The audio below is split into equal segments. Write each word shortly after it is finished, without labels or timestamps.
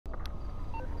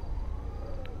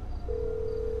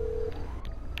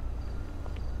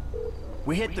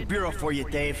We hit the bureau for you,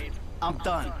 Dave. I'm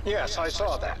done. Yes, I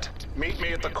saw that. Meet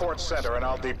me at the court center and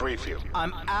I'll debrief you.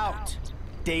 I'm out,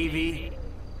 Davey.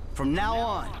 From now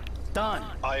on, done.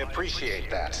 I appreciate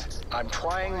that. I'm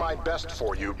trying my best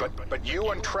for you, but you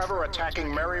and Trevor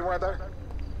attacking Merriweather?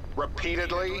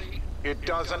 Repeatedly? It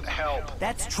doesn't help.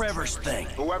 That's Trevor's thing.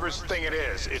 Whoever's thing it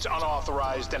is, it's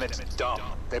unauthorized and it's dumb.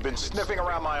 They've been sniffing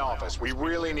around my office. We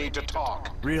really need to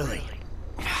talk. Really?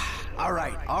 All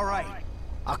right, all right.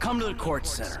 I'll come to the court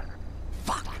center.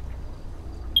 Fuck.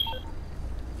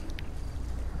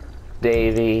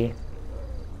 Davey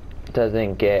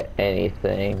doesn't get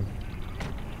anything.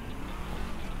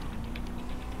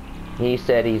 He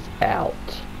said he's out,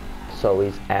 so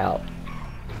he's out.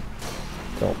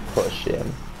 Don't push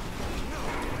him.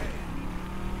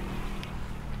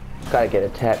 Gotta get a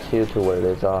tattoo to wear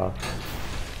this off.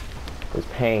 This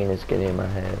pain is getting in my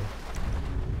head.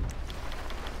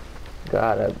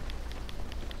 Gotta.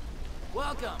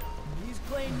 Welcome. Use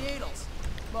clean needles,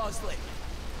 mostly.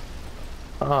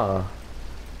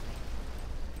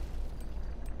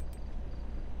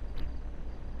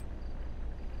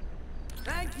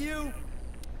 Thank you.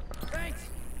 Thanks.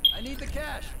 I need the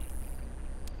cash.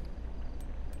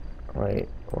 Wait,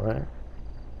 what?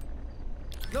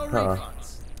 No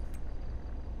refunds.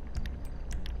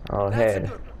 Oh, That's a hey. good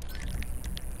one.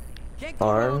 Can't go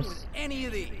wrong Arms. with any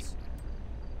of these.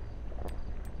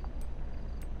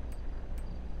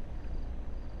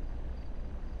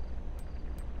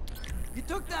 You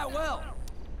took that well.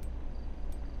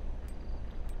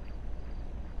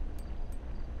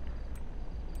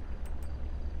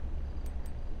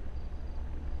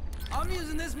 I'm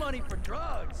using this money for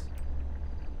drugs.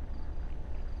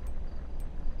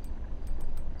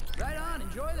 Right on,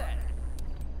 enjoy that.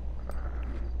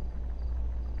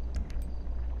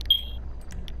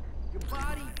 Your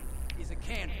body is a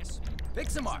canvas. Pick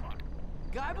some art.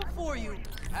 The guy before you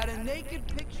had a naked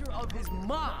picture of his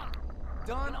mom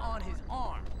done on his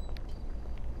arm.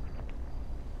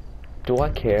 Do I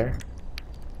care?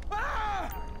 Ah!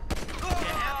 You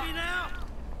happy now?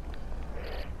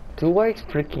 Do I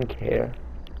freaking care?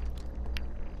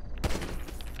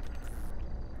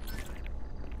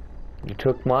 You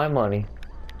took my money.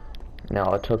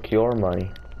 Now I took your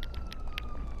money.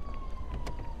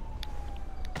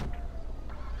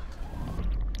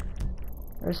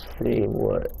 Let's see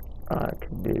what I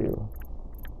can do.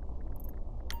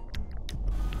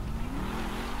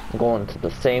 I'm going to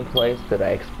the same place that I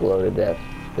exploded that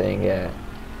thing at.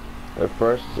 But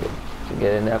first, to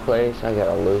get in that place, I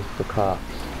gotta lose the cops.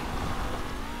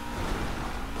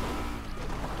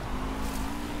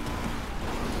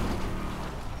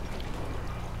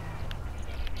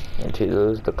 And to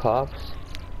lose the cops,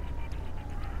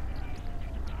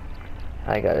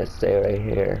 I gotta stay right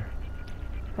here.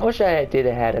 I wish I did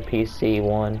have had a PC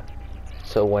one,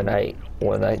 so when I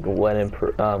went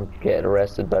and get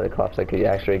arrested by the cops, I could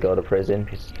actually go to prison.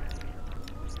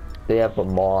 They have a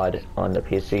mod on the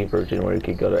PC version where you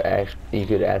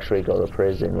could actually go to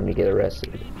prison when you get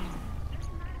arrested.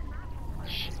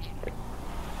 Shit.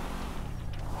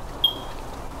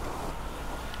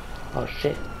 Oh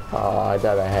shit! Oh, I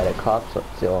thought I had a cop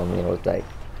still on me. It was like,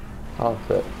 oh,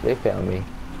 they found me.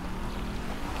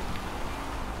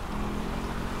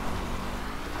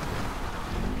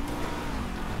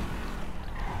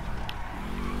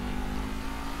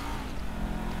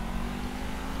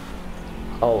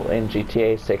 Oh, in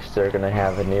GTA 6 they're gonna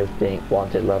have a new thing,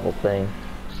 wanted level thing.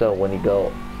 So when you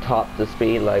go top the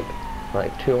speed like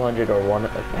 200 or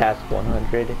past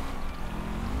 100,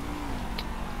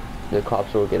 the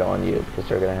cops will get on you because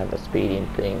they're gonna have a speeding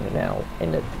thing now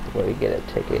in the where you get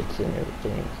tickets and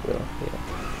everything. So yeah,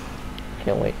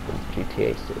 can't wait for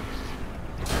GTA 6.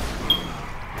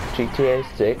 GTA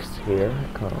 6, here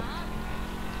it comes.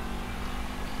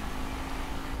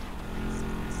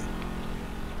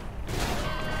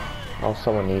 Oh,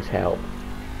 someone needs help.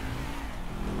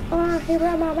 Oh, he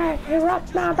robbed my bank. He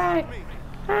robbed my bank.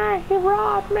 Ah, he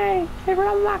robbed me. He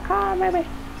robbed my car, maybe.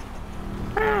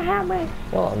 Ah, help me.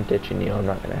 Well, I'm ditching you. I'm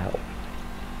not gonna help.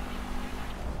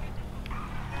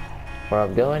 Where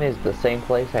I'm going is the same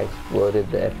place I exploded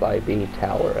the FIB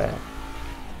tower at.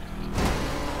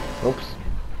 Oops.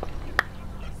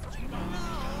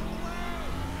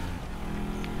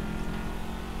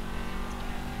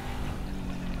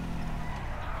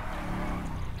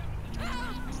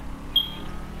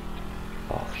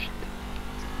 Oh shit.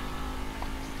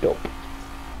 Dope.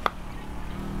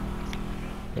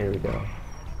 Here we go.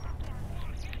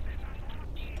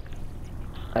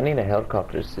 I need a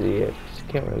helicopter to see it, because you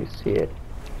can't really see it.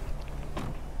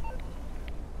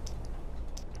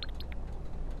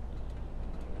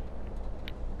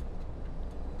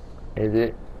 Is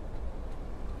it?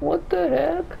 What the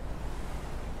heck?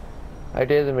 I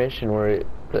did the mission where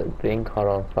the thing caught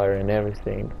on fire and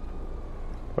everything.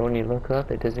 But when you look up,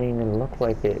 it doesn't even look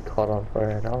like it caught on fire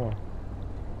at all.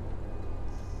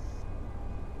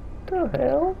 What the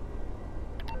hell?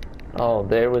 Oh,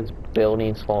 there was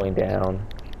buildings falling down.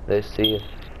 Let's see if...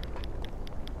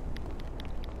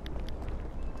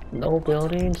 No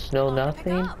buildings, no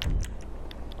nothing.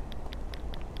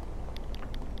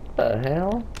 The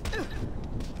hell?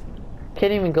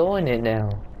 Can't even go in it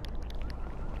now.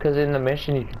 Because in the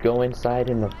mission you could go inside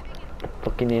in the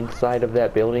fucking inside of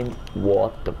that building.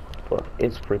 What the fuck?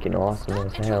 It's freaking awesome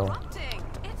as hell.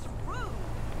 It's rude.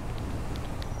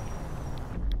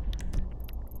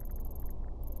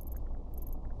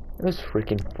 It was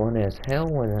freaking fun as hell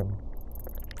when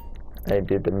I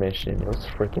did the mission. It was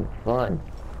freaking fun.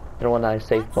 And when I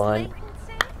say fun,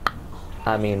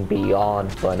 I mean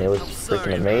beyond fun. It was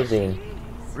freaking amazing.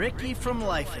 Ricky from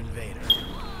Life Invader.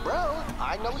 Bro,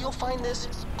 I know you'll find this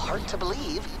hard to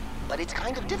believe, but it's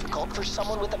kind of difficult for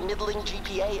someone with a middling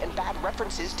GPA and bad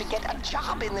references to get a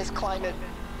job in this climate.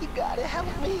 You gotta help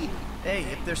me. Hey,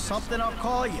 if there's something, I'll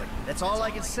call you. That's all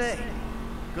I can say.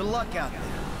 Good luck out there.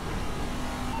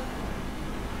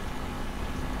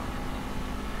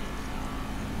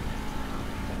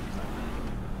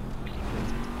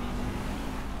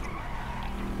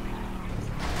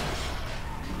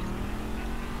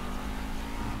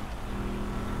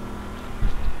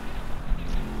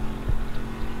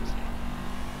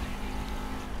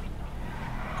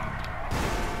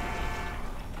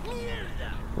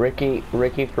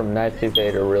 Ricky from Knife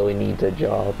Invader really needs a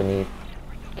job, and he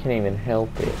can't even help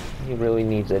it. He really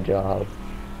needs a job.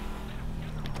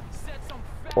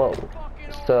 Well,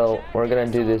 so we're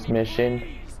gonna do this mission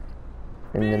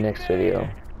in the next video.